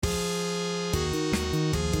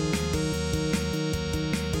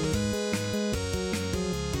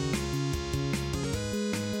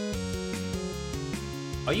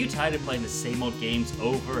Are you tired of playing the same old games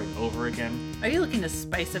over and over again? Are you looking to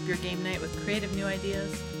spice up your game night with creative new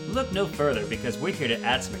ideas? Look no further, because we're here to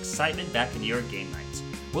add some excitement back into your game nights.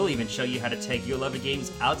 We'll even show you how to take your love of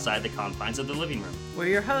games outside the confines of the living room. We're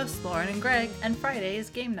your hosts, Lauren and Greg, and Friday is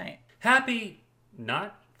game night. Happy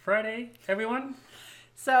not Friday, everyone?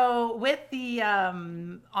 So with the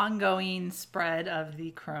ongoing spread of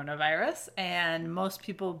the coronavirus and most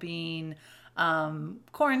people being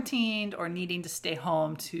quarantined or needing to stay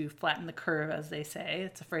home to flatten the curve, as they say,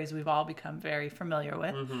 it's a phrase we've all become very familiar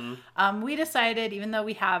with. We decided, even though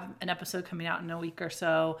we have an episode coming out in a week or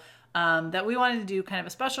so, that we wanted to do kind of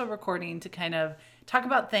a special recording to kind of talk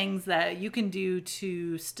about things that you can do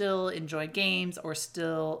to still enjoy games or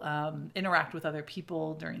still interact with other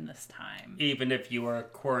people during this time. Even if you are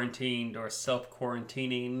quarantined or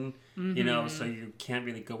self-quarantining, you know, so you can't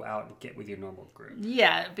really go out and get with your normal group.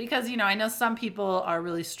 Yeah, because, you know, I know some people are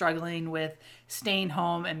really struggling with staying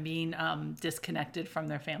home and being disconnected from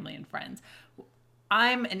their family and friends.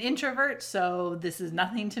 I'm an introvert, so this is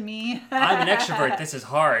nothing to me. I'm an extrovert. This is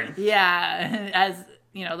hard. Yeah, as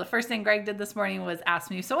you know, the first thing Greg did this morning was ask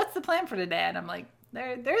me, so what's the plan for today? And I'm like,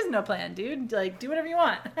 there's no plan, dude. Like, do whatever you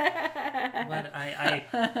want. But and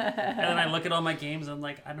then I look at all my games and I'm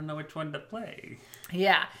like, I don't know which one to play.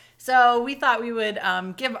 Yeah. So we thought we would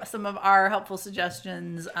give some of our helpful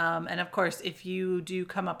suggestions. And of course, if you do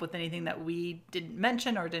come up with anything that we didn't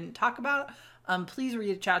mention or didn't talk about, please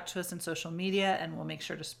reach out to us on social media and we'll make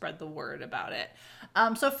sure to spread the word about it.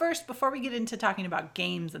 So first, before we get into talking about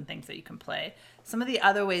games and things that you can play, some of the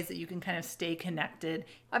other ways that you can kind of stay connected.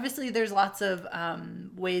 Obviously, there's lots of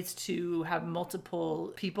ways to have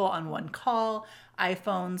multiple people on one call.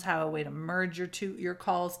 iPhones have a way to merge your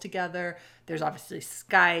calls together. There's obviously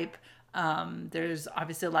Skype. There's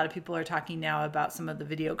obviously a lot of people are talking now about some of the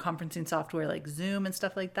video conferencing software like Zoom and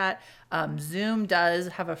stuff like that. Zoom does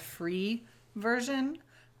have a free version.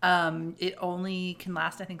 It only can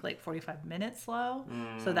last, I think, like 45 minutes slow.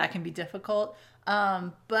 So that can be difficult.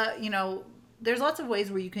 But, you know, there's lots of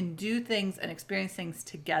ways where you can do things and experience things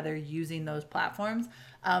together using those platforms.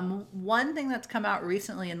 One thing that's come out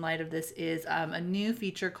recently in light of this is a new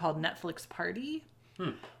feature called Netflix Party,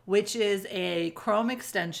 which is a Chrome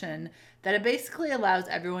extension that it basically allows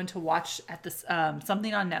everyone to watch at this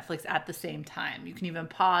something on Netflix at the same time. You can even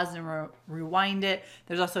pause and rewind it.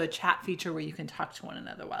 There's also a chat feature where you can talk to one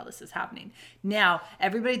another while this is happening. Now,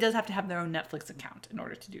 everybody does have to have their own Netflix account in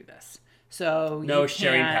order to do this. So no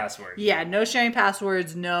sharing passwords. Yeah, no sharing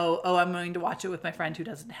passwords. No, I'm going to watch it with my friend who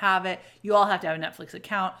doesn't have it. You all have to have a Netflix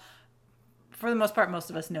account. For the most part, most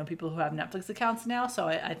of us know people who have Netflix accounts now, so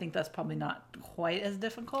I think that's probably not quite as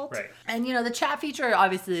difficult. Right. And, you know, the chat feature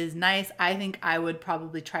obviously is nice. I think I would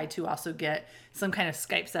probably try to also get some kind of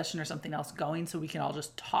Skype session or something else going so we can all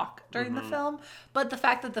just talk during the film. But the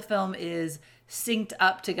fact that the film is synced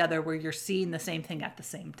up together where you're seeing the same thing at the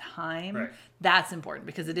same time, that's important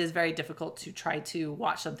because it is very difficult to try to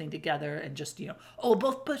watch something together and just, you know,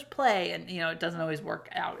 both push play. And, you know, it doesn't always work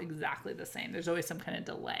out exactly the same. There's always some kind of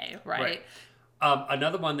delay, right?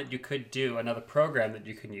 Another one that you could do, another program that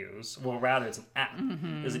you can use, well, rather it's an app.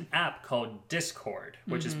 There's an app called Discord,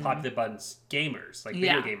 which is popular amongst gamers, like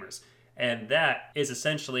video gamers. And that is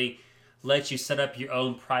essentially lets you set up your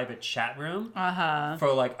own private chat room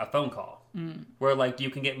for like a phone call. Where like you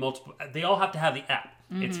can get multiple, they all have to have the app.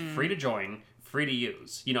 It's free to join, free to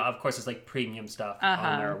use. You know, of course, it's like premium stuff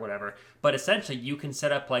on there or whatever. But essentially, you can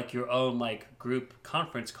set up like your own like group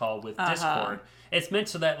conference call with Discord. It's meant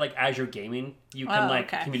so that like as you're gaming, you can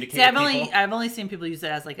communicate. See, with people. I've only seen people use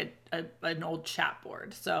it as like an old chat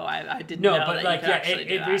board, so I didn't know but that like you could actually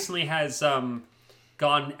do it that. recently has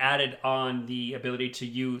gone added on the ability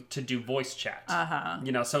to do voice chat.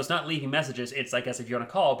 You know, so it's not leaving messages. It's like as if you're on a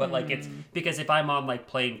call, but like it's because if I'm on like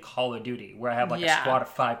playing Call of Duty where I have like a squad of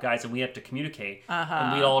 5 guys and we have to communicate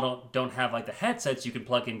and we all don't have like the headsets you can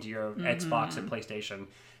plug into your Xbox and PlayStation,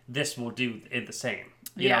 this will do it the same.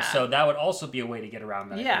 You know, so that would also be a way to get around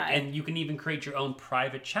that. Yeah. And you can even create your own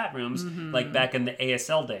private chat rooms like back in the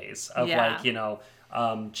ASL days of like, you know,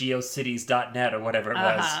 geocities.net or whatever it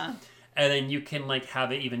was. And then you can like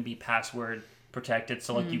have it even be password protected.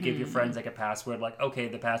 So like you give your friends like a password, like, okay,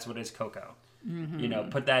 the password is Coco. You know,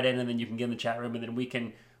 put that in and then you can get in the chat room and then we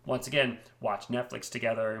can, once again, watch Netflix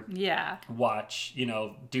together. Yeah. Watch, you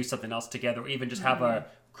know, do something else together or even just have a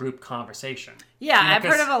group conversation. Yeah, you know, I've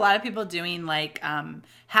heard of a lot of people doing like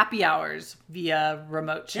happy hours via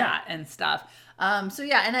remote chat and stuff. So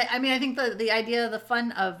yeah, and I mean, I think the idea, the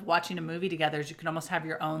fun of watching a movie together is you can almost have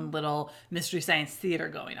your own little Mystery Science Theater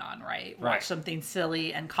going on, right? Watch something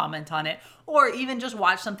silly and comment on it, or even just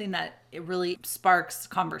watch something that it really sparks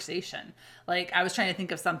conversation. Like, I was trying to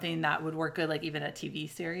think of something that would work good, like even a TV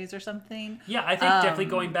series or something. Yeah, I think definitely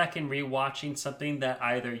going back and rewatching something that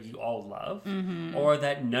either you all love or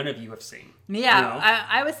that none of you have seen. Yeah, you know?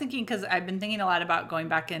 I was thinking, because I've been thinking a lot about going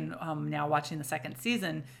back and now watching the second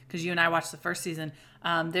season, because you and I watched the first season.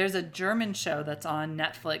 There's a German show that's on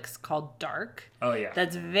Netflix called Dark. Oh, yeah.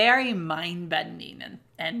 That's very mind-bending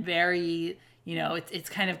and very, you know, it's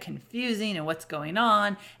kind of confusing and what's going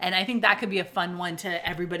on. And I think that could be a fun one to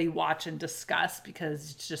everybody watch and discuss,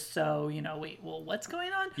 because it's just so, you know, wait, well, what's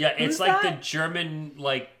going on? Yeah, Who's it's like that? the German,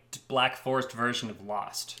 like, Black Forest version of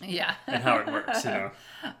Lost. Yeah. And how it works, you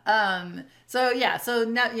know. So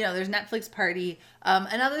now, you know, there's Netflix Party.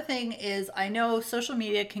 Another thing is, I know social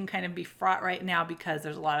media can kind of be fraught right now because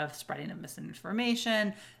there's a lot of spreading of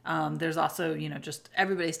misinformation. There's also, you know, just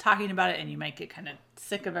everybody's talking about it, and you might get kind of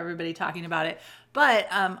sick of everybody talking about it. But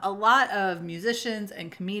a lot of musicians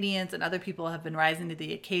and comedians and other people have been rising to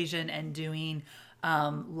the occasion and doing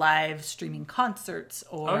live streaming concerts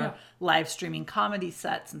or live streaming comedy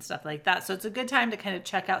sets and stuff like that. So it's a good time to kind of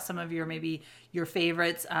check out some of your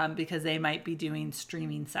favorites, because they might be doing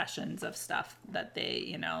streaming sessions of stuff that they,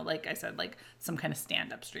 you know, like I said, like some kind of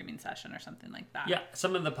stand-up streaming session or something like that. Yeah,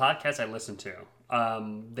 some of the podcasts I listen to,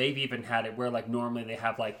 they've even had it where, like, normally they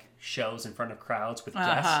have, like, shows in front of crowds with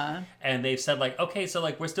guests, and they've said, like, okay, so,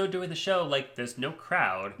 like, we're still doing the show, like, there's no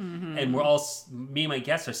crowd, and we're all, me and my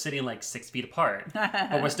guests are sitting, like, 6 feet apart,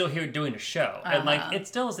 but we're still here doing a show, and, like, it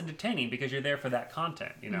still is entertaining because you're there for that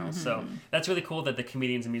content, you know, so that's really cool that the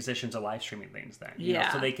comedians and musicians are live streaming things then, you know,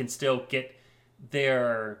 so they can still get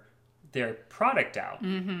their product out,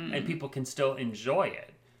 and people can still enjoy it.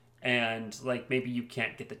 And, like, maybe you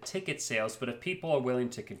can't get the ticket sales, but if people are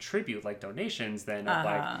willing to contribute, like, donations, then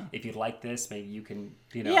like, if you like this, maybe you can,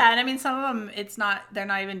 you know. Yeah, and I mean, some of them, they're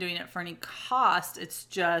not even doing it for any cost. It's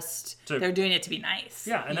just, they're doing it to be nice.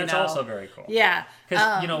 Yeah, and that's also very cool. Yeah.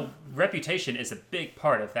 Because, you know, reputation is a big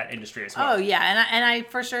part of that industry as well. Oh, yeah, and I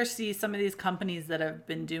for sure see some of these companies that have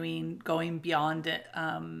been going beyond it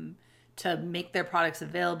to make their products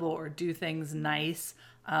available or do things nice.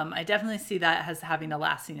 I definitely see that as having a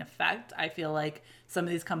lasting effect. I feel like some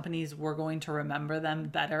of these companies, we're going to remember them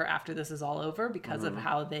better after this is all over because of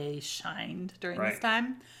how they shined during this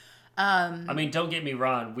time. I mean, don't get me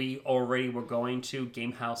wrong. We already were going to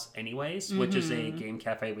Game House anyways, which is a game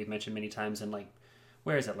cafe we've mentioned many times. And, like,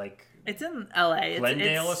 where is it? Like, it's in LA.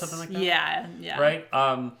 Glendale or something like that? Yeah.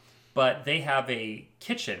 Right? But they have a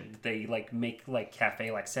kitchen. They, like, make, like,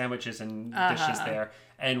 cafe, like, sandwiches and dishes there.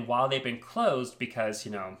 And while they've been closed because,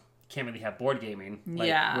 you know, can't really have board gaming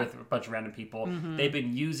with a bunch of random people, they've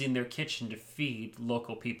been using their kitchen to feed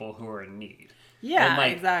local people who are in need. Yeah, and,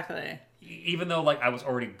 like, exactly. Even though, like, I was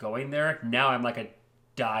already going there, now I'm, like, a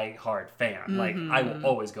die-hard fan. Like, I will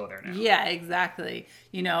always go there now. Yeah, exactly.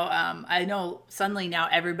 You know, I know suddenly now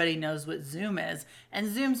everybody knows what Zoom is.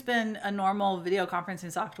 And Zoom's been a normal video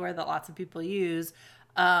conferencing software that lots of people use.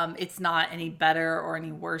 It's not any better or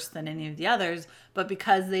any worse than any of the others, but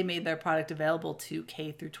because they made their product available to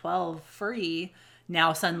K through 12 free,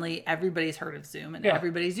 now suddenly everybody's heard of Zoom and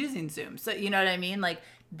everybody's using Zoom. So, you know what I mean? Like,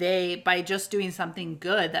 by just doing something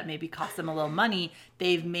good that maybe cost them a little money,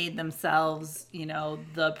 they've made themselves, you know,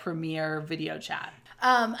 the premier video chat.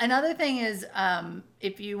 Another thing is,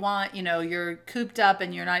 if you want, you know, you're cooped up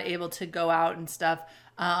and you're not able to go out and stuff.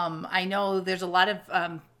 I know there's a lot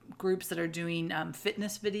of, groups that are doing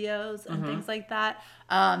fitness videos and things like that.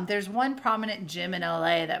 There's one prominent gym in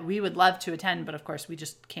LA that we would love to attend, but of course we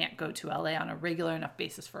just can't go to LA on a regular enough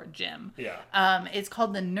basis for a gym. Yeah. It's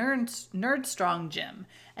called the Nerd Strong Gym,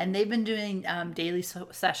 and they've been doing daily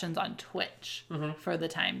sessions on Twitch for the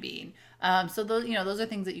time being. So those, you know, those are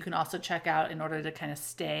things that you can also check out in order to kind of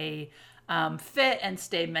stay fit and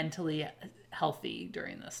stay mentally healthy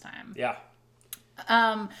during this time. Yeah.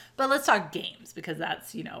 But let's talk games, because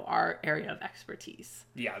that's, you know, our area of expertise.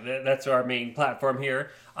 Yeah, that's our main platform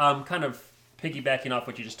here. Kind of piggybacking off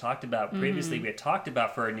what you just talked about. Previously, we had talked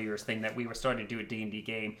about for a New Year's thing that we were starting to do a D&D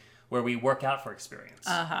game where we work out for experience.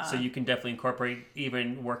 So you can definitely incorporate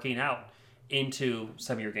even working out into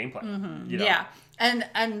some of your gameplay. You know? Yeah.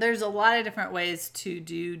 And there's a lot of different ways to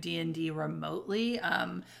do D&D remotely,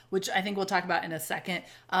 which I think we'll talk about in a second.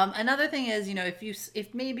 Another thing is, you know,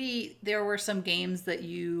 if maybe there were some games that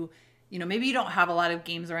you know, maybe you don't have a lot of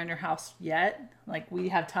games around your house yet. Like, we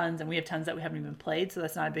have tons, and we have tons that we haven't even played, so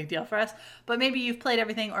that's not a big deal for us. But maybe you've played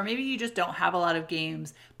everything, or maybe you just don't have a lot of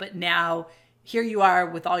games, but now here you are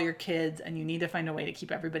with all your kids and you need to find a way to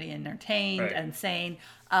keep everybody entertained and sane.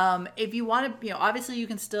 If you want to, obviously you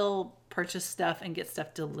can still purchase stuff and get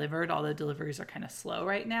stuff delivered, although deliveries are kind of slow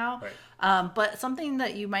right now. Right. But something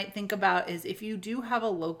that you might think about is if you do have a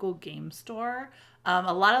local game store,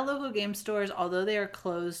 a lot of local game stores, although they are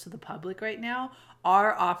closed to the public right now,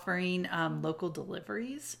 are offering local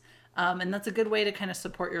deliveries. And that's a good way to kind of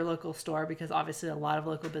support your local store because obviously a lot of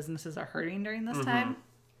local businesses are hurting during this time.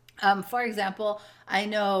 For example, I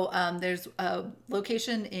know there's a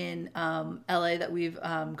location in LA that we've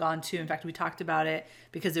gone to. In fact, we talked about it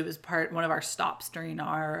because it was one of our stops during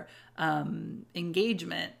our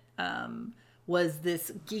engagement was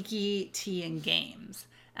this Geeky Tea and Games.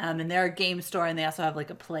 And they're a game store and they also have like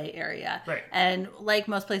a play area. Right. And like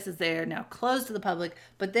most places, they are now closed to the public,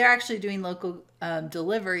 but they're actually doing local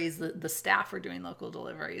deliveries. The staff are doing local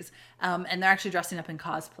deliveries. And they're actually dressing up in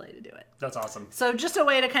cosplay to do it. That's awesome. So just a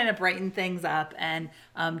way to kind of brighten things up and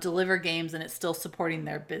deliver games, and it's still supporting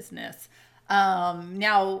their business.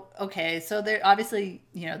 Now, okay, so there obviously,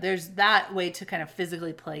 there's that way to kind of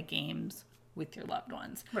physically play games with your loved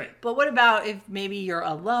ones. Right. But what about if maybe you're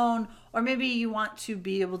alone, or maybe you want to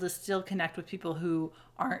be able to still connect with people who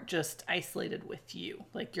aren't just isolated with you,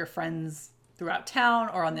 like your friends throughout town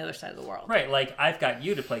or on the other side of the world? Right, like I've got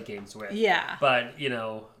you to play games with. Yeah. But,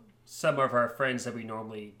 some of our friends that we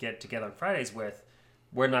normally get together on Fridays with,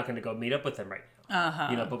 we're not going to go meet up with them right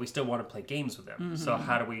now. But we still want to play games with them. Mm-hmm. So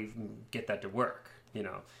how do we get that to work,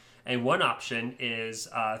 And one option is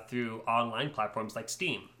through online platforms like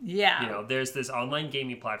Steam. Yeah. There's this online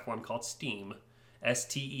gaming platform called Steam,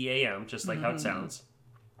 STEAM, just like how it sounds.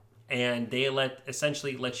 And they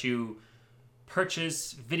essentially let you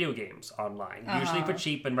purchase video games online, usually for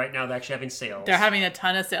cheap. And right now they're actually having sales. They're having a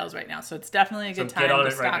ton of sales right now. So it's definitely a good time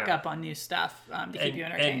to stock up on new stuff to keep you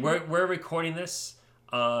entertained. And we're recording this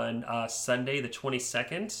on Sunday the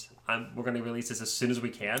 22nd. We're going to release this as soon as we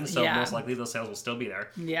can, so most likely those sales will still be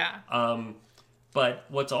there. Yeah. But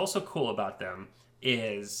what's also cool about them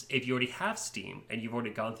is if you already have Steam and you've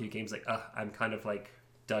already gone through games like, I'm kind of like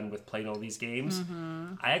done with playing all these games,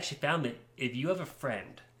 I actually found that if you have a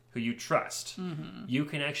friend who you trust, you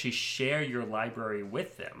can actually share your library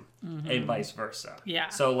with them and vice versa. Yeah.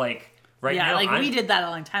 So like... Right now, we did that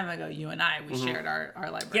a long time ago. You and I, we shared our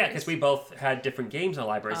libraries. Yeah, because we both had different games in our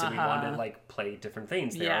libraries and we wanted to play different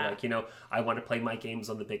things there. Yeah. Like, I want to play my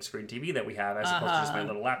games on the big screen TV that we have as opposed to just my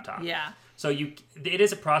little laptop. Yeah. So it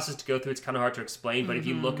is a process to go through. It's kind of hard to explain, but if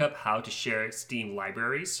you look up how to share Steam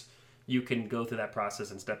libraries, you can go through that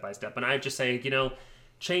process and step by step. And I just say,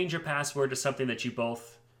 change your password to something that you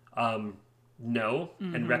both know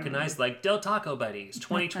and recognize, like Del Taco Buddies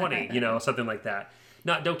 2020, something like that.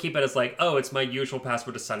 Don't keep it as like, it's my usual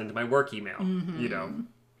password to sign into my work email,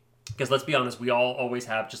 Because let's be honest, we all always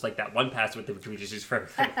have just like that one password that we just use for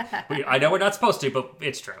everything. I know we're not supposed to, but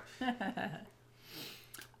it's true.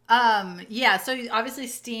 So obviously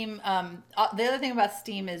Steam, the other thing about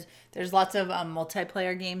Steam is there's lots of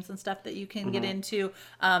multiplayer games and stuff that you can get into.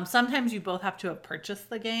 Sometimes you both have to have purchased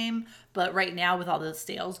the game, but right now with all the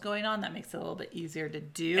sales going on, that makes it a little bit easier to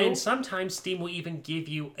do. And sometimes Steam will even give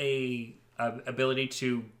you a ability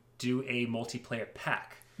to do a multiplayer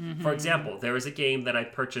pack. For example, there was a game that I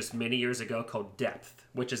purchased many years ago called Depth,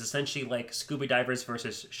 which is essentially like scuba divers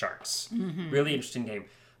versus sharks. Really interesting game.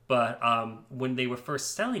 But when they were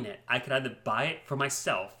first selling it, I could either buy it for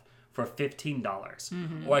myself for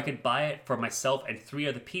 $15, or I could buy it for myself and 3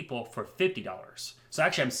 other people for $50. So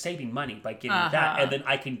actually, I'm saving money by getting that, and then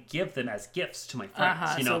I can give them as gifts to my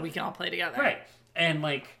friends. So we can all play together, right? And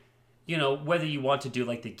like, whether you want to do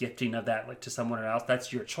like the gifting of that like to someone else,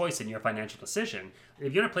 that's your choice and your financial decision.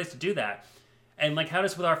 If you're in a place to do that. And like how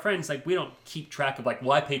does with our friends, like we don't keep track of like,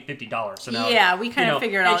 well, I paid $50. So now, we kind of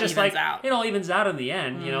figure it all evens out. It all evens out in the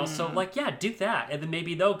end, So like, do that, and then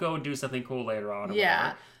maybe they'll go and do something cool later on. Or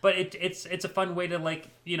whatever. But it's a fun way to like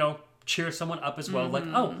cheer someone up as well. Like,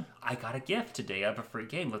 I got a gift today. I have a free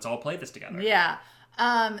game. Let's all play this together. Yeah.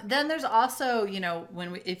 Then there's also,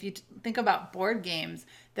 if you think about board games,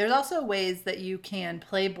 there's also ways that you can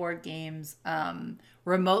play board games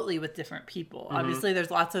remotely with different people. Obviously, there's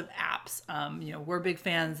lots of apps. We're big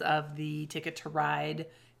fans of the Ticket to Ride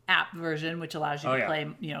app version, which allows you to play,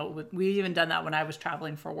 we've even done that when I was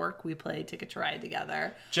traveling for work. We played Ticket to Ride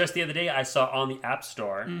together. Just the other day, I saw on the App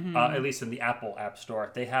Store, at least in the Apple App Store,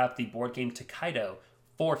 they have the board game Tokaido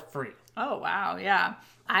for free. Oh, wow. Yeah.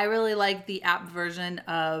 I really like the app version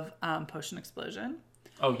of Potion Explosion.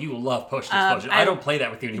 Oh, you love Potion Explosion. I don't play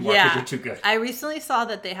that with you anymore because you're too good. I recently saw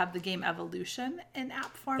that they have the game Evolution in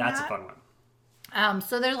app format. That's a fun one.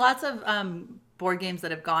 So there's lots of board games that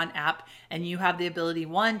have gone app, and you have the ability,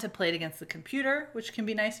 one, to play it against the computer, which can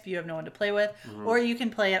be nice if you have no one to play with, or you can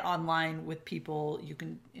play it online with people. You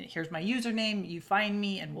can, here's my username, you find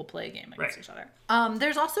me, and we'll play a game against each other.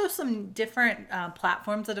 There's also some different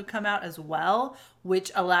platforms that have come out as well,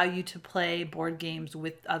 which allow you to play board games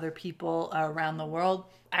with other people around the world.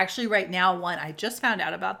 Actually, right now, one, I just found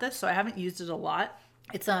out about this, so I haven't used it a lot.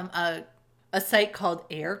 It's a site called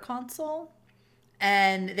Air Console.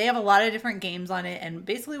 And they have a lot of different games on it. And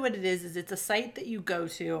basically what it is it's a site that you go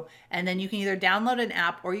to, and then you can either download an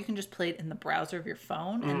app or you can just play it in the browser of your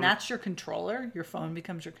phone. And that's your controller. Your phone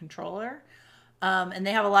becomes your controller. And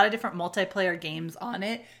they have a lot of different multiplayer games on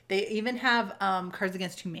it. They even have Cards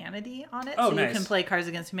Against Humanity on it. Oh, so nice. you can play Cards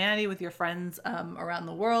Against Humanity with your friends around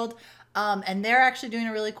the world. And they're actually doing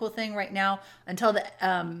a really cool thing right now until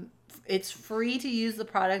it's free to use the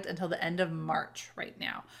product until the end of March right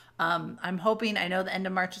now. I'm hoping, I know the end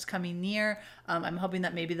of March is coming near. I'm hoping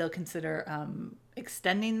that maybe they'll consider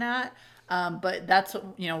extending that. But that's,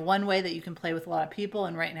 one way that you can play with a lot of people.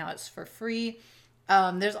 And right now it's for free.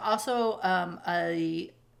 There's also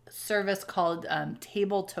a service called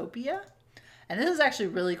Tabletopia. And this is actually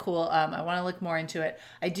really cool. I want to look more into it.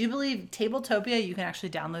 I do believe Tabletopia you can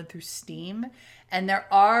actually download through Steam. And there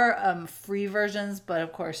are free versions, but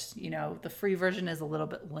of course, the free version is a little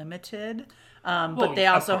bit limited. But they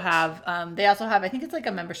also have, I think it's like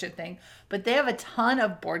a membership thing, but they have a ton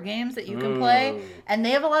of board games that you can play. And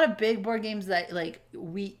they have a lot of big board games that like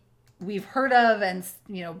we've heard of, and,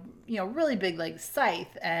 really big, like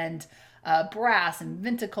Scythe and Brass and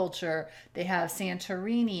Viticulture. They have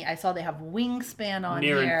Santorini. I saw they have Wingspan on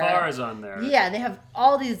Near here. and Far is on there. Yeah, they have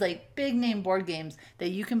all these like big name board games that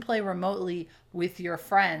you can play remotely with your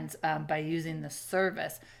friends by using the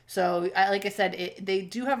service. So, like I said, they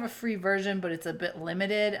do have a free version, but it's a bit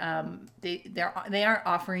limited. They aren't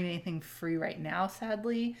offering anything free right now,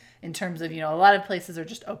 sadly. In terms of, a lot of places are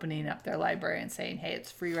just opening up their library and saying, "Hey,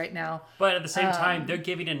 it's free right now." But at the same time, they're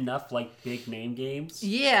giving enough like big name games.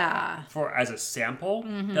 Yeah. As a sample,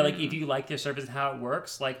 that like if you like their service and how it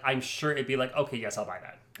works, like I'm sure it'd be like, okay, yes, I'll buy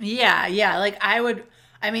that. Yeah. Like I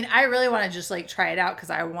really want to just like try it out because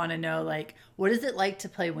I want to know like what is it like to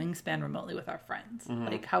play Wingspan remotely with our friends?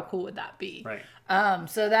 Like how cool would that be? Right.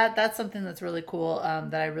 So that's something that's really cool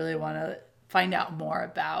that I really want to find out more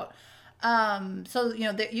about. So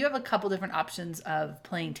you have a couple different options of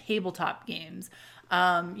playing tabletop games.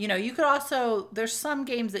 You could also, there's some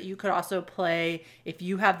games that you could also play if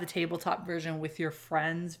you have the tabletop version with your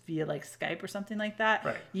friends via like Skype or something like that.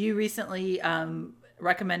 Right. You recently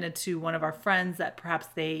recommended to one of our friends that perhaps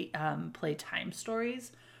they play Time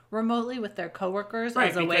Stories remotely with their coworkers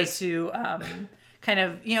as a way to kind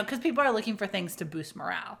of, because people are looking for things to boost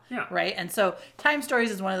morale. Yeah. Right. And so Time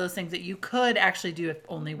Stories is one of those things that you could actually do if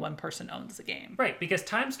only one person owns the game. Right, because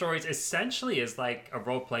Time Stories essentially is like a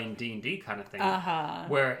role-playing D&D kind of thing,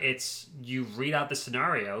 where it's you read out the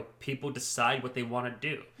scenario, people decide what they want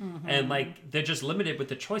to do, and like they're just limited with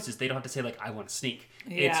the choices. They don't have to say like I want to sneak.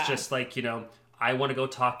 Yeah. It's just like I want to go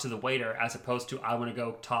talk to the waiter as opposed to I want to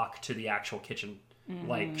go talk to the actual kitchen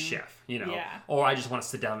like chef, or I just want to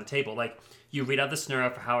sit down at the table. Like you read out the scenario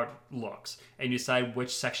for how it looks and you decide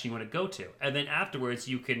which section you want to go to. And then afterwards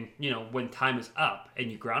you can, when time is up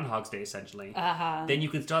and you Groundhog's Day essentially, then you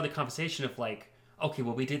can start the conversation of like, okay,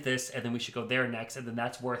 well we did this and then we should go there next. And then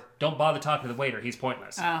that's worth, don't bother talking to the waiter. He's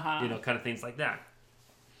pointless, kind of things like that.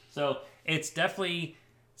 So it's definitely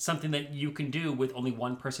something that you can do with only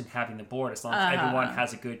one person having the board as long as everyone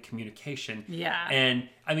has a good communication. Yeah. And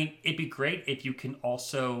I mean, it'd be great if you can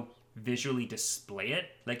also visually display it.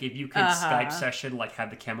 Like if you could Skype session, like have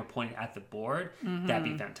the camera pointing at the board, that'd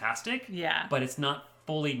be fantastic. Yeah. But it's not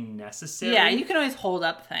fully necessary. Yeah, you can always hold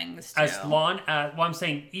up things too. As long as, I'm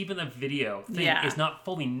saying even the video thing is not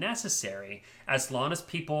fully necessary as long as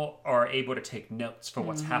people are able to take notes for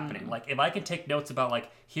what's happening. Like if I can take notes about like,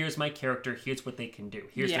 here's my character, here's what they can do,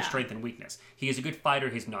 here's their strength and weakness. He is a good fighter,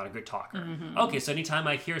 he's not a good talker. Okay, so anytime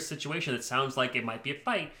I hear a situation that sounds like it might be a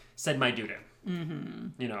fight, send my dude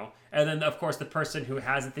in. And then of course the person who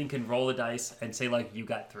has the thing can roll the dice and say like, you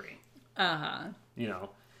got 3.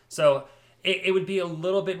 So it would be a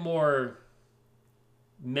little bit more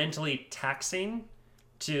mentally taxing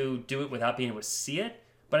to do it without being able to see it.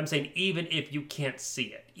 But I'm saying even if you can't see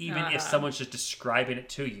it, even if someone's just describing it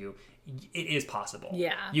to you, it is possible.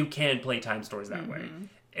 Yeah. You can play Time Stories that way.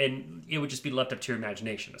 And it would just be left up to your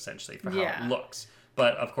imagination, essentially, for how it looks.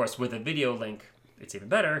 But, of course, with a video link, it's even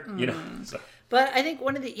better, So. But I think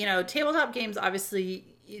one of the, tabletop games, obviously,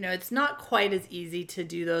 it's not quite as easy to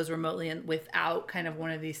do those remotely and without kind of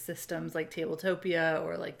one of these systems like Tabletopia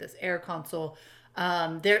or like this Air Console.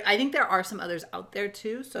 I think there are some others out there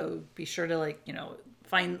too. So be sure to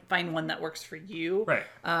find one that works for you. Right.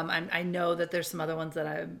 I know that there's some other ones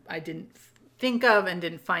that I didn't think of and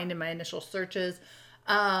didn't find in my initial searches.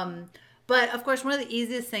 But of course, one of the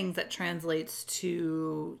easiest things that translates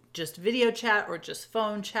to just video chat or just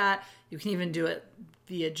phone chat, you can even do it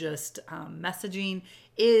via just messaging,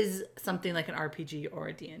 is something like an RPG or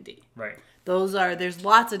a D&D. Right. There's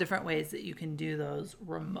lots of different ways that you can do those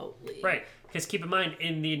remotely. Right. Because keep in mind,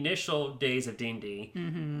 in the initial days of D&D,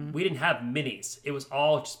 we didn't have minis. It was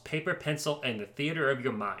all just paper, pencil, and the theater of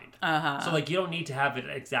your mind. So you don't need to have an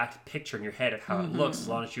exact picture in your head of how it looks as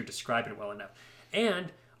long as you describe it well enough.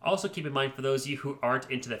 And also keep in mind, for those of you who aren't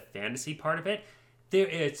into the fantasy part of it, there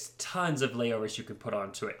is tons of layovers you can put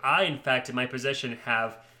onto it. I, in fact, in my possession,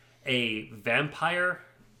 have a vampire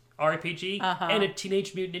RPG and a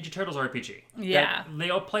Teenage Mutant Ninja Turtles RPG. Yeah. They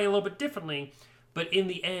all play a little bit differently, but in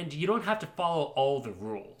the end, you don't have to follow all the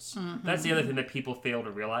rules. That's the other thing that people fail to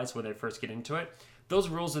realize when they first get into it. Those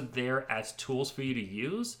rules are there as tools for you to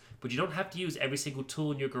use, but you don't have to use every single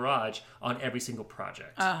tool in your garage on every single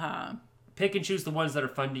project. Pick and choose the ones that are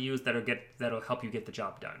fun to use that'll help you get the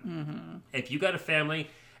job done. If you got a family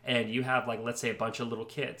and you have, let's say, a bunch of little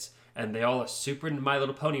kids and they all are super into My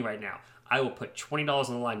Little Pony right now, I will put $20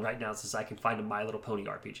 on the line right now since I can find a My Little Pony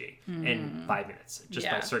RPG in 5 minutes just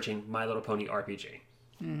by searching My Little Pony RPG.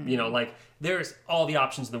 There's all the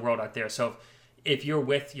options in the world out there. So if you're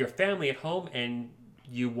with your family at home and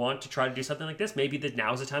you want to try to do something like this, maybe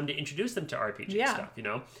now's the time to introduce them to RPG stuff.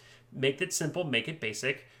 Make it simple, make it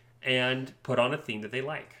basic, and put on a theme that they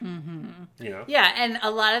like. Yeah, and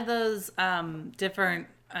a lot of those different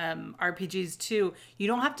RPGs too, you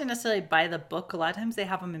don't have to necessarily buy the book. A lot of times they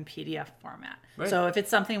have them in PDF format. Right. So if it's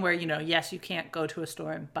something where, yes, you can't go to a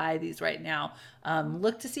store and buy these right now,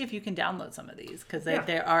 look to see if you can download some of these because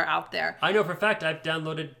they are out there. I know for a fact I've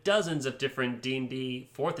downloaded dozens of different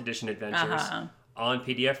D&D 4th edition adventures on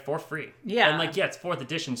PDF for free. Yeah. And it's 4th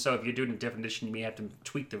edition, so if you're doing a different edition, you may have to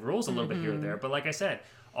tweak the rules a little bit here or there. But like I said,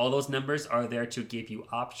 all those numbers are there to give you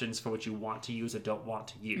options for what you want to use or don't want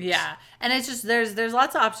to use. Yeah. And it's just, there's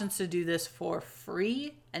lots of options to do this for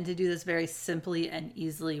free and to do this very simply and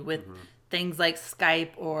easily with things like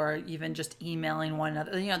Skype or even just emailing one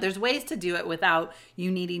another. There's ways to do it without you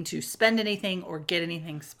needing to spend anything or get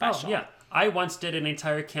anything special. Oh, yeah. I once did an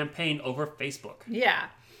entire campaign over Facebook. Yeah.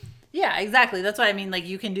 Yeah, exactly. That's what I mean.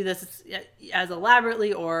 You can do this as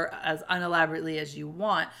elaborately or as unelaborately as you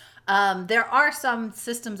want. There are some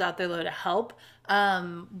systems out there though to help.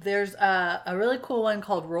 There's a really cool one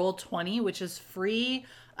called Roll20, which is free.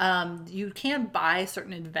 You can buy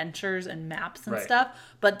certain adventures and maps and stuff,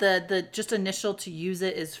 but the just initial to use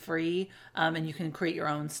it is free, and you can create your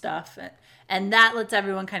own stuff. And that lets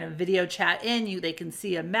everyone kind of video chat in. They can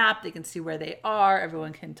see a map, they can see where they are,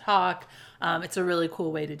 everyone can talk. It's a really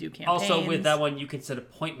cool way to do campaigns. Also, with that one, you can set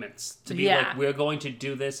appointments to be we're going to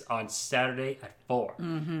do this on Saturday at 4.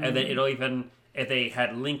 And then it'll even, if they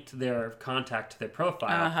had linked their contact to their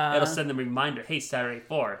profile, it'll send them a reminder, hey, Saturday at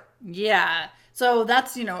 4. Yeah. So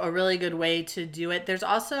that's, a really good way to do it. There's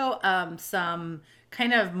also some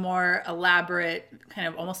kind of more elaborate, kind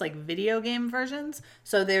of almost like video game versions.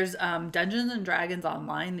 So there's Dungeons and Dragons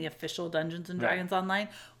Online, the official Dungeons and Dragons Online,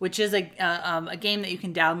 which is a game that you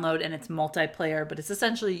can download, and it's multiplayer, but it's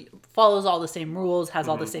essentially follows all the same rules, has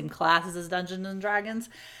all the same classes as Dungeons and Dragons.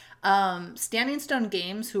 Standing Stone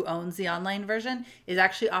Games, who owns the online version, is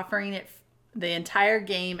actually offering it the entire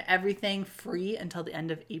game, everything free until the end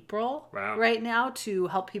of April right now to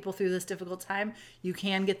help people through this difficult time. You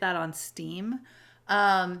can get that on Steam.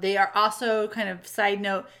 They are also, kind of side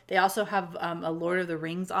note, they also have a Lord of the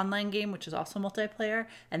Rings online game, which is also multiplayer,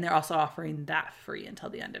 and they're also offering that free until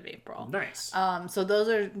the end of April. Nice. So those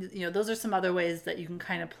are some other ways that you can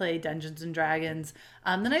kind of play Dungeons and Dragons.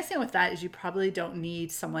 The nice thing with that is you probably don't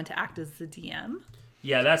need someone to act as the DM.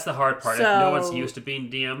 Yeah, that's the hard part. If no one's used to being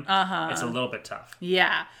DM, it's a little bit tough.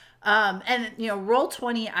 Yeah. And,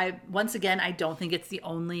 Roll20, I don't think it's the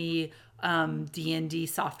only D&D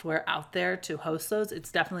software out there to host those.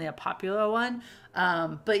 It's definitely a popular one.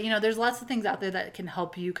 But, there's lots of things out there that can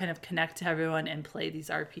help you kind of connect to everyone and play these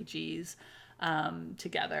RPGs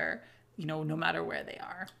together, no matter where they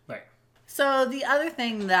are. Right. So the other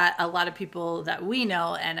thing that a lot of people that we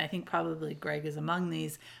know, and I think probably Greg is among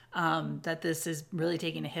these, that this is really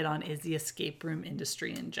taking a hit on is the escape room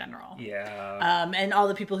industry in general. Yeah. And all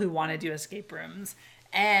the people who want to do escape rooms.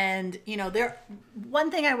 And,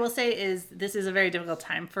 one thing I will say is this is a very difficult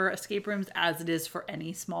time for escape rooms, as it is for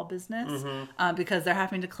any small business, because they're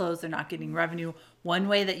having to close, they're not getting revenue. One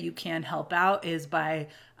way that you can help out is by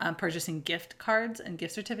purchasing gift cards and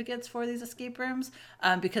gift certificates for these escape rooms,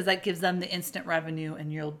 because that gives them the instant revenue,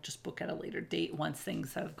 and you'll just book at a later date once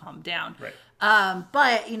things have calmed down. Right.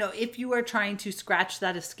 But, if you are trying to scratch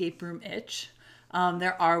that escape room itch,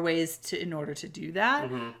 there are ways in order to do that.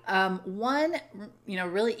 One,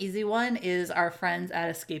 really easy one is our friends at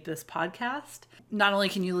Escape This Podcast. Not only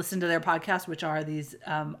can you listen to their podcast, which are these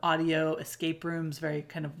audio escape rooms, very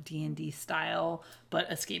kind of D&D style,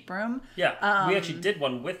 but escape room. Yeah, we actually did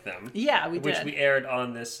one with them. Yeah, we which did. we aired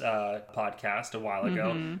on this podcast a while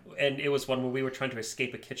ago. And it was one where we were trying to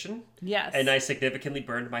escape a kitchen. Yes. And I significantly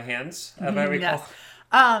burned my hands, if I recall.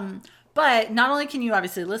 Yes. But not only can you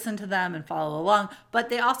obviously listen to them and follow along, but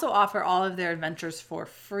they also offer all of their adventures for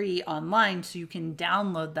free online, so you can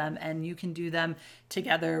download them and you can do them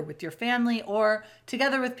together with your family or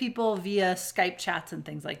together with people via Skype chats and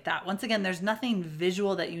things like that. Once again, there's nothing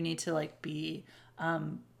visual that you need to be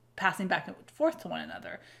passing back and forth to one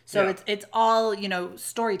another. So it's all,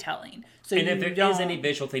 storytelling. So and if there is any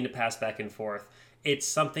visual thing to pass back and forth, it's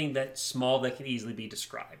something that's small that can easily be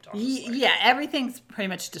described, honestly. Yeah, everything's pretty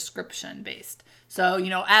much description based. So,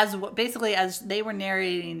 as they were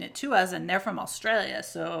narrating it to us, and they're from Australia,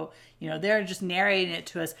 so, they're just narrating it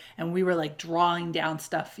to us, and we were drawing down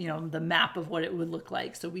stuff, the map of what it would look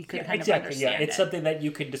like, so we could kind of understand it's something that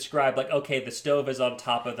you could describe, okay, the stove is on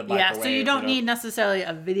top of the microwave. Yeah, so you don't need necessarily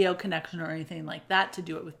a video connection or anything like that to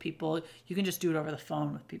do it with people. You can just do it over the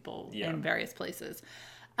phone with people in various places.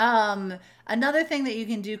 Another thing that you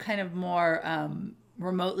can do kind of more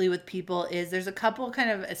remotely with people is there's a couple kind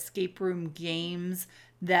of escape room games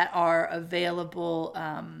that are available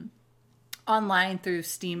online through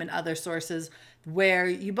Steam and other sources, where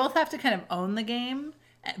you both have to kind of own the game,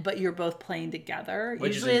 but you're both playing together.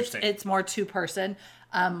 Which Usually is it's more two-person.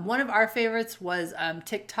 One of our favorites was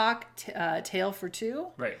TikTok, Tale for Two.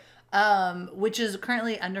 Right. Which is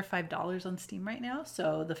currently under $5 on Steam right now.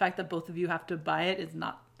 So the fact that both of you have to buy it is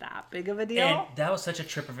not that big of a deal. And that was such a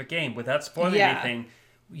trip of a game. Without spoiling anything,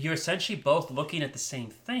 you're essentially both looking at the same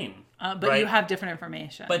thing. But you have different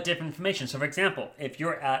information. But different information. So, for example, if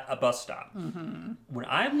you're at a bus stop, when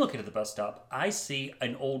I'm looking at the bus stop, I see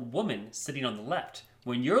an old woman sitting on the left.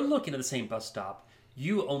 When you're looking at the same bus stop,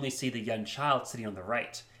 you only see the young child sitting on the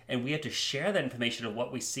right. And we have to share that information of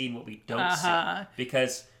what we see and what we don't see.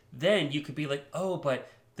 Because then you could be like, oh, but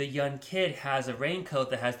the young kid has a raincoat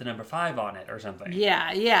that has the number 5 on it or something.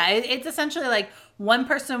 Yeah. It's essentially like one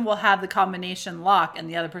person will have the combination lock and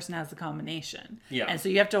the other person has the combination. Yeah. And so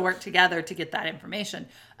you have to work together to get that information.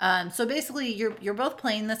 So basically, you're both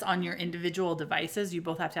playing this on your individual devices. You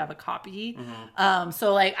both have to have a copy.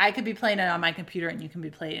 So I could be playing it on my computer and you can be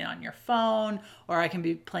playing it on your phone, or I can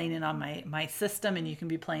be playing it on my system and you can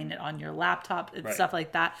be playing it on your laptop and stuff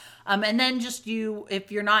like that. And then just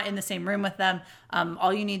if you're not in the same room with them,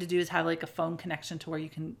 all you need to do is have a phone connection to where you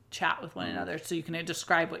can chat with one another, so you can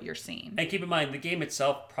describe what you're seeing. And keep in mind, the game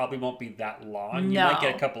itself probably won't be that long. You might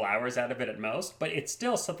get a couple hours out of it at most, but it's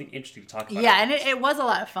still something interesting to talk about. Yeah, and it was a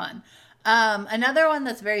lot of fun. Another one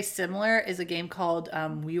that's very similar is a game called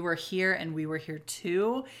We Were Here and We Were Here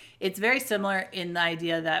Too. It's very similar in the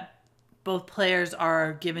idea that both players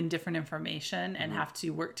are given different information and have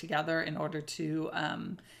to work together in order to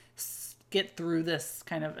get through this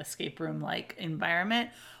kind of escape room like environment.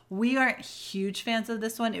 We aren't huge fans of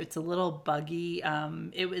this one. It's a little buggy.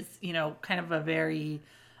 It was, kind of a very,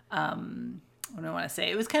 what do I want to say?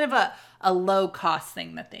 It was kind of a low cost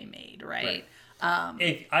thing that they made, right?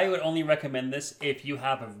 If I would only recommend this if you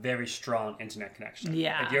have a very strong internet connection.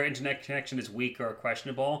 Yeah. If your internet connection is weak or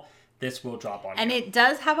questionable, this will drop on you. And it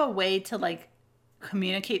does have a way to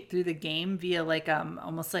communicate through the game via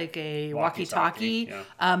almost like a walkie-talkie.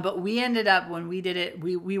 But we ended up, when we did it,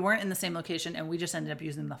 we weren't in the same location, and we just ended up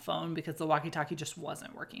using the phone because the walkie-talkie just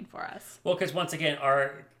wasn't working for us. Well, because once again,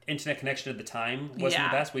 our internet connection at the time wasn't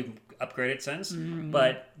the best. We've upgraded since.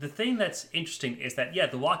 But the thing that's interesting is that,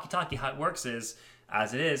 the walkie-talkie, how it works is,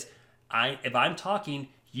 as it is, if I'm talking,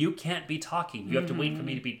 you can't be talking. You have to wait for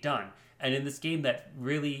me to be done. And in this game that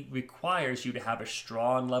really requires you to have a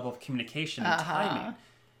strong level of communication and timing,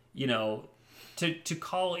 to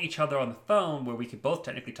call each other on the phone where we could both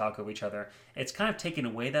technically talk over each other, it's kind of taken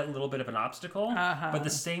away that little bit of an obstacle. But at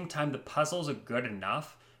the same time, the puzzles are good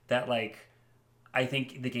enough that, I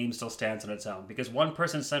think the game still stands on its own. Because one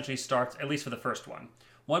person essentially starts, at least for the first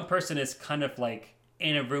one person is kind of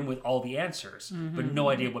in a room with all the answers, but no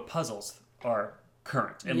idea what puzzles are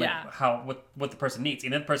current and like what the person needs.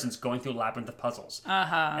 And the other person's going through a labyrinth of puzzles.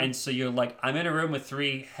 And so you're like, I'm in a room with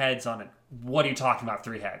 3 heads on it. What are you talking about,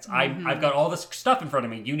 3 heads? I've got all this stuff in front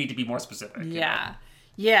of me. You need to be more specific. Yeah. You know?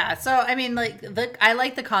 Yeah, so I mean, like, I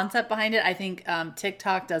like the concept behind it. I think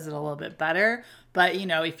TikTok does it a little bit better. But, you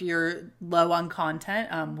know, if you're low on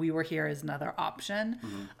content, We Were Here is another option.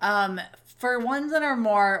 For ones that are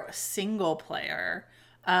more single player,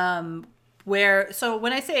 so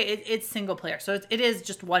when I say it's single player, so it is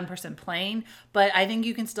just one person playing, but I think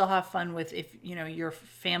you can still have fun with, if you know, your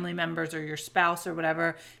family members or your spouse or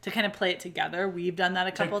whatever, to kind of play it together. We've done that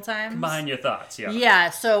a couple times. Combine your thoughts, yeah. Yeah,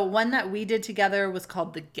 so one that we did together was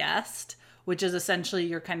called The Guest, which is essentially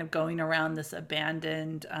you're kind of going around this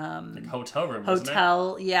abandoned like hotel room,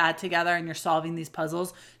 together, and you're solving these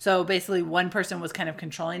puzzles. So basically one person was kind of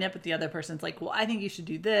controlling it, but the other person's like, well, I think you should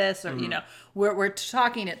do this, or you know, we're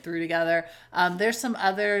talking it through together. There's some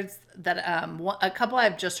others that a couple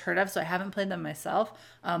I've just heard of, so I haven't played them myself.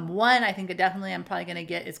 One I think I'm probably going to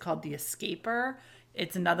get is called The Escaper.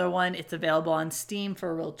 It's another one. It's available on Steam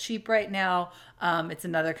for real cheap right now. It's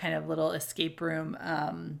another kind of little escape room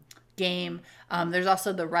game. There's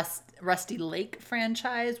also the Rusty Lake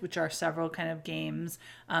franchise, which are several kind of games.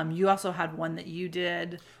 You also had one that you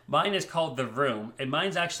did. Mine is called The Room, and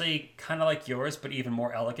mine's actually kind of like yours, but even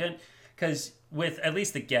more elegant, because with at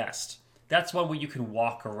least The Guest, that's one where you can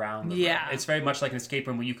walk around the room. It's very much like an escape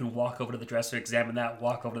room where you can walk over to the dresser, examine that,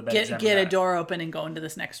 walk over to the bed, get a door open and go into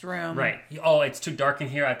this next room. Right. Oh, it's too dark in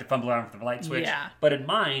here. I have to fumble around with the light switch. Yeah. But in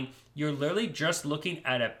mine, you're literally just looking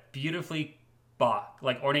at a beautifully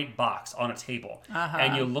ornate box on a table,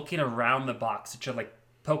 and you're looking around the box that you're like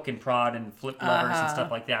poke and prod and flip levers and stuff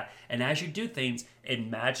like that, and as you do things, it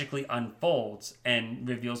magically unfolds and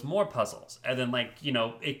reveals more puzzles, and then, like, you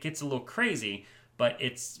know, it gets a little crazy, but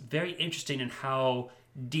it's very interesting in how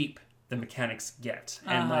deep the mechanics get,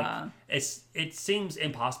 and like it seems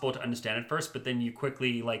impossible to understand at first, but then you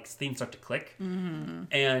quickly, like, things start to click,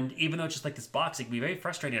 and even though it's just like this box, it can be very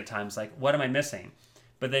frustrating at times, like, what am I missing?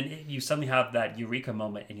 But then you suddenly have that eureka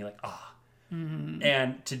moment, and you're like,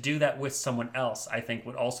 And to do that with someone else, I think,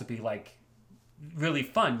 would also be, like, really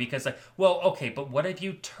fun. Because, like, well, okay, but what if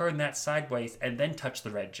you turn that sideways and then touch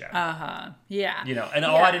the red gem? Yeah. You know, and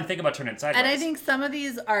I didn't think about turning it sideways. And I think some of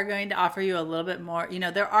these are going to offer you a little bit more. You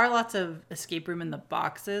know, there are lots of escape room in the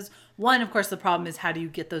boxes. One, of course, the problem is how do you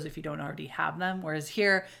get those if you don't already have them? Whereas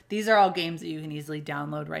here, these are all games that you can easily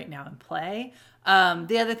download right now and play.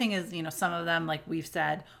 The other thing is, you know, some of them, like we've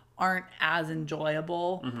said, aren't as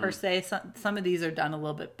enjoyable per se. Some of these are done a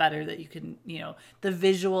little bit better, that you can, you know, the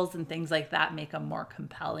visuals and things like that make them more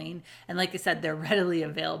compelling. And like I said, they're readily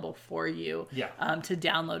available for you to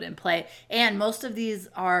download and play. And most of these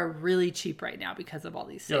are really cheap right now because of all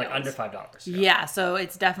these sales. They're like under $5. Yeah, so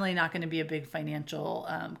it's definitely not going to be a big financial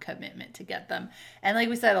commitment to get them. And like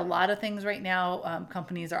we said, a lot of things right now,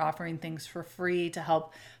 companies are offering things for free to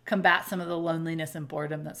help combat some of the loneliness and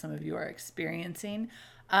boredom that some of you are experiencing.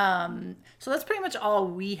 So that's pretty much all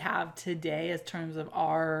we have today in terms of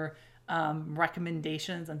our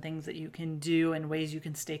recommendations and things that you can do and ways you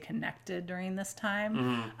can stay connected during this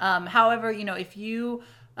time. However, you know, if you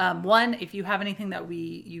if you have anything that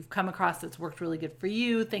you've come across that's worked really good for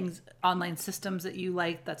you, online systems that you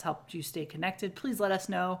like that's helped you stay connected, please let us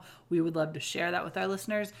know. We would love to share that with our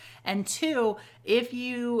listeners. And 2, if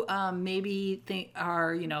you maybe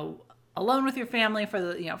are, you know, alone with your family for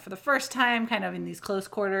the first time, kind of in these close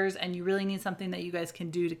quarters, and you really need something that you guys can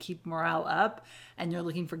do to keep morale up, and you're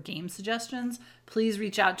looking for game suggestions, please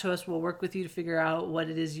reach out to us. We'll work with you to figure out what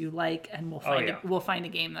it is you like, and we'll find a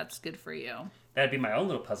game that's good for you. That'd be my own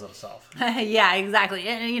little puzzle to solve. Yeah, exactly.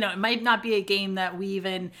 And you know, it might not be a game that we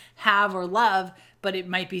even have or love, but it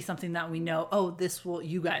might be something that we know,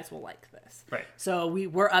 you guys will like this. Right. So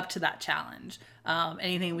we're up to that challenge.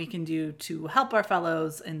 Anything we can do to help our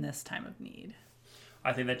fellows in this time of need.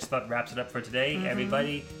 I think that just about wraps it up for today.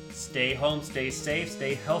 Everybody, stay home, stay safe,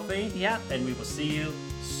 stay healthy. Yeah. And we will see you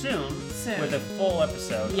soon with a full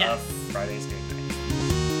episode of Friday's Game Night.